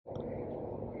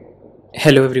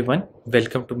Hello everyone,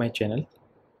 welcome to my channel.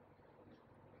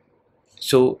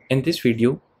 So in this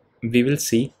video we will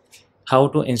see how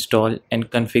to install and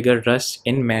configure Rust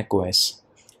in macOS.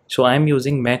 So I am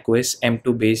using macOS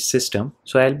M2 based system,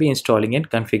 so I'll be installing and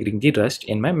configuring the Rust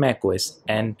in my macOS,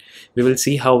 and we will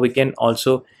see how we can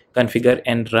also configure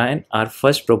and run our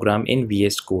first program in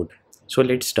VS Code. So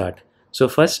let's start. So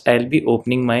first I'll be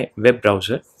opening my web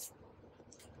browser.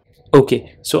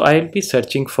 Okay, so I'll be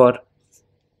searching for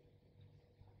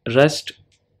Rust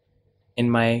in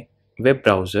my web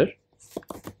browser,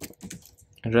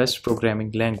 Rust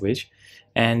programming language,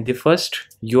 and the first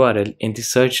URL in the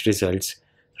search results,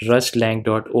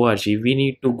 rustlang.org. We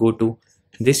need to go to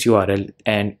this URL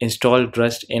and install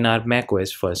Rust in our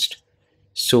macOS first.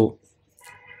 So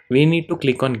we need to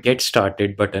click on Get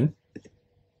Started button.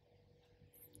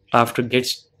 After Get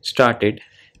Started,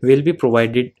 we'll be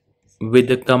provided with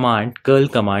the command curl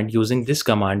command. Using this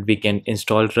command we can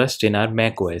install Rust in our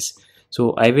macOS.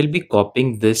 So I will be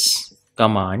copying this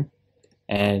command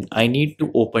and I need to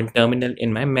open terminal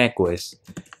in my macOS.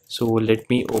 So let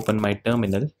me open my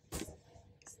terminal.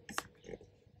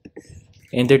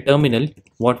 In the terminal,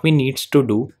 what we need to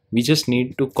do, we just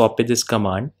need to copy this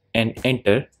command and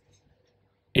enter.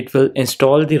 It will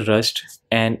install the Rust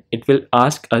and it will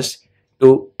ask us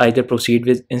to either proceed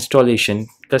with installation,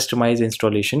 customize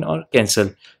installation, or cancel.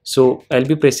 So I'll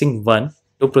be pressing 1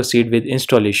 to proceed with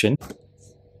installation.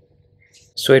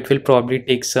 So it will probably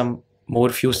take some more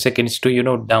few seconds to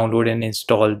download and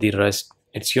install the Rust.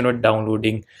 It's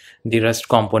downloading the Rust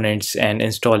components and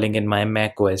installing in my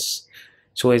macOS.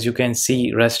 So as you can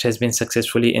see, Rust has been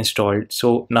successfully installed.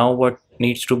 So now what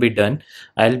needs to be done,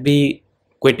 I'll be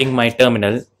quitting my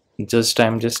terminal.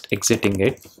 I'm just exiting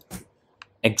it.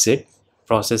 Exit.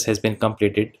 Process has been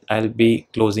completed. I'll be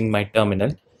closing my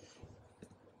terminal,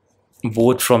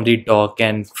 both from the dock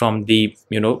and from the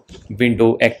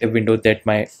active window that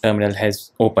my terminal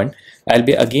has opened. I'll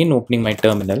be again opening my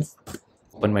terminal,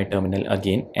 open my terminal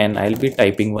again, and I'll be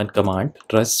typing one command,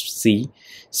 rustc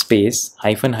space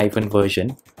hyphen hyphen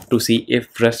version, to see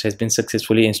if Rust has been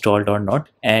successfully installed or not,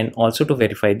 and also to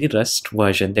verify the Rust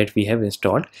version that we have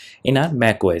installed in our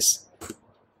macOS.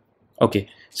 Okay,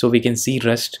 so we can see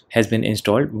Rust has been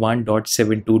installed.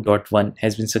 1.72.1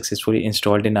 has been successfully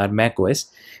installed in our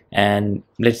macOS, and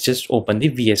let's just open the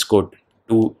VS Code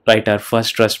to write our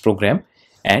first Rust program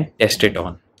and test it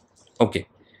on. Okay,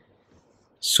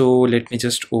 so let me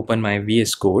just open my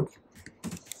VS Code.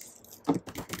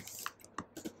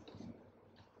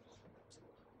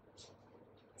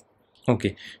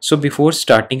 Okay, so before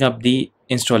starting up the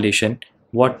installation,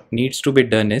 what needs to be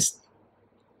done is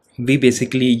we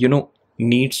basically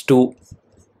needs to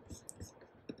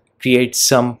create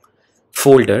some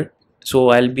folder. So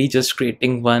I'll be just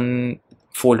creating one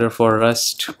folder for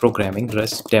Rust programming,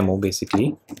 Rust demo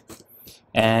basically.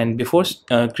 And before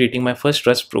creating my first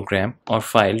Rust program or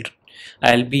file,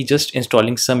 I'll be just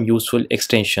installing some useful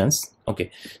extensions. Okay,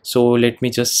 so let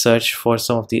me just search for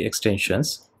some of the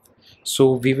extensions.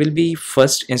 So we will be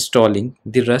first installing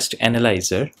the Rust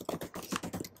analyzer.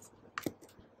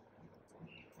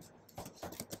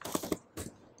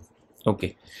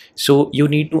 Okay, so you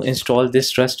need to install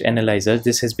this Rust analyzer.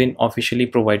 This has been officially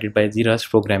provided by the Rust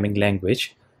programming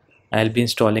language. I'll be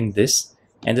installing this.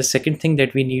 And the second thing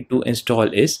that we need to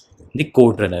install is the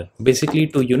code runner, basically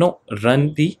to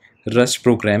run the Rust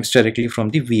programs directly from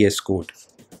the VS Code.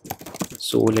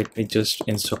 So let me just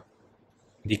install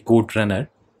the code runner.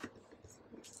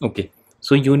 Okay,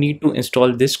 so you need to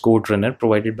install this code runner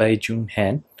provided by June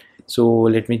Han. So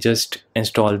let me just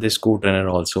install this code runner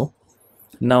also.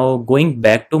 Now going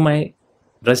back to my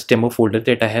Rust demo folder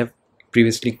that I have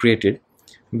previously created,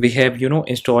 we have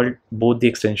installed both the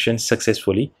extensions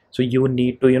successfully. So you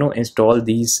need to install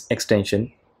these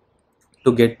extensions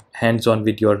to get hands-on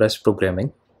with your Rust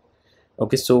programming.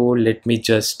 Okay, so let me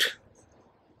just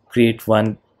create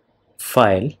one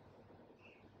file.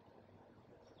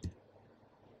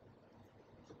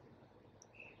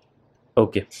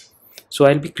 Okay, so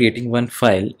I'll be creating one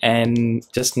file and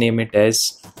just name it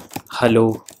as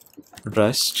hello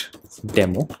rust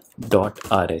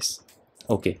demo.rs.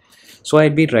 Okay, so I'll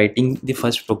be writing the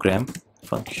first program,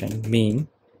 function main,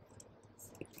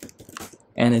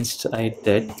 and inside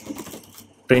that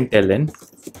println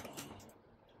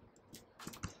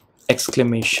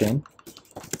exclamation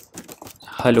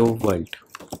hello world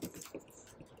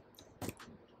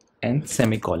and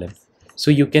semicolon. So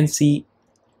you can see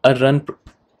a run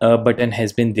button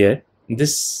has been there.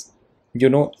 This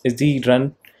is the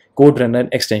run code runner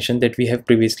extension that we have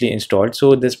previously installed.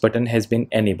 So this button has been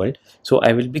enabled. So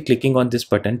I will be clicking on this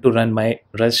button to run my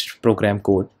Rust program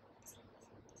code.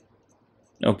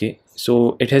 Okay,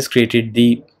 so it has created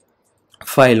the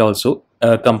file also,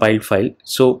 compiled file.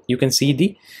 So you can see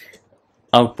the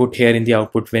output here in the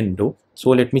output window. So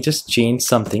let me just change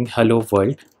something. Hello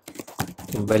world,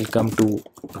 welcome to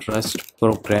Rust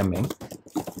programming,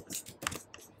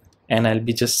 and I'll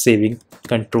be just saving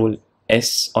Control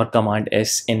S or Command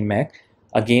S in Mac.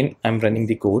 Again, I'm running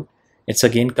the code. It's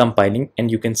again compiling,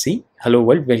 and you can see hello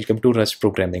world, welcome to Rust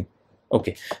programming.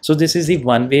 Okay, so this is the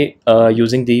one way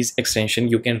using these extension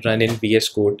you can run in VS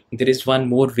Code. There is one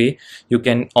more way you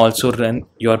can also run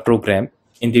your program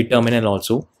in the terminal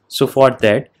also. So for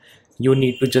that, you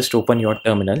need to just open your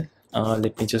terminal.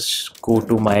 Let me just go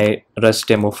to my Rust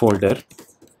demo folder,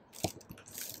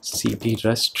 cd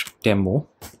rust demo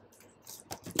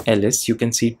ls. You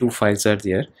can see two files are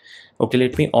there. Okay,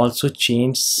 let me also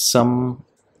change some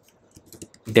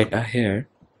data here,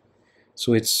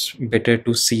 so it's better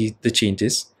to see the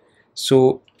changes.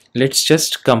 So let's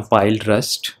just compile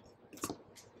Rust.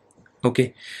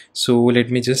 Okay, so let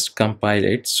me just compile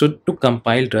it. So to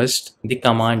compile Rust, the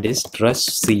command is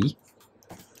rustc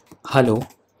hello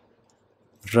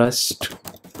rust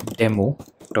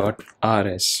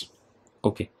demo.rs.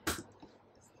 Okay,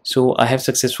 so I have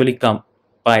successfully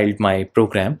compiled my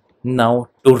program. Now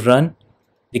to run,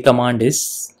 the command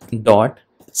is dot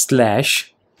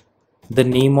slash the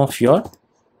name of your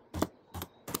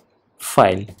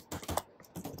file,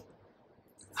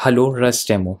 hello rust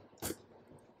demo,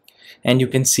 and you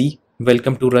can see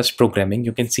welcome to Rust programming.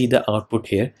 You can see the output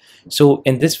here. So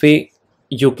in this way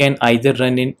you can either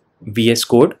run in VS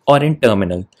Code or in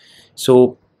terminal.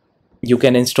 So you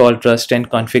can install Rust and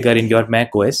configure in your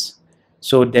macOS.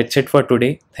 So that's it for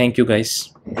today. Thank you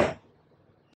guys.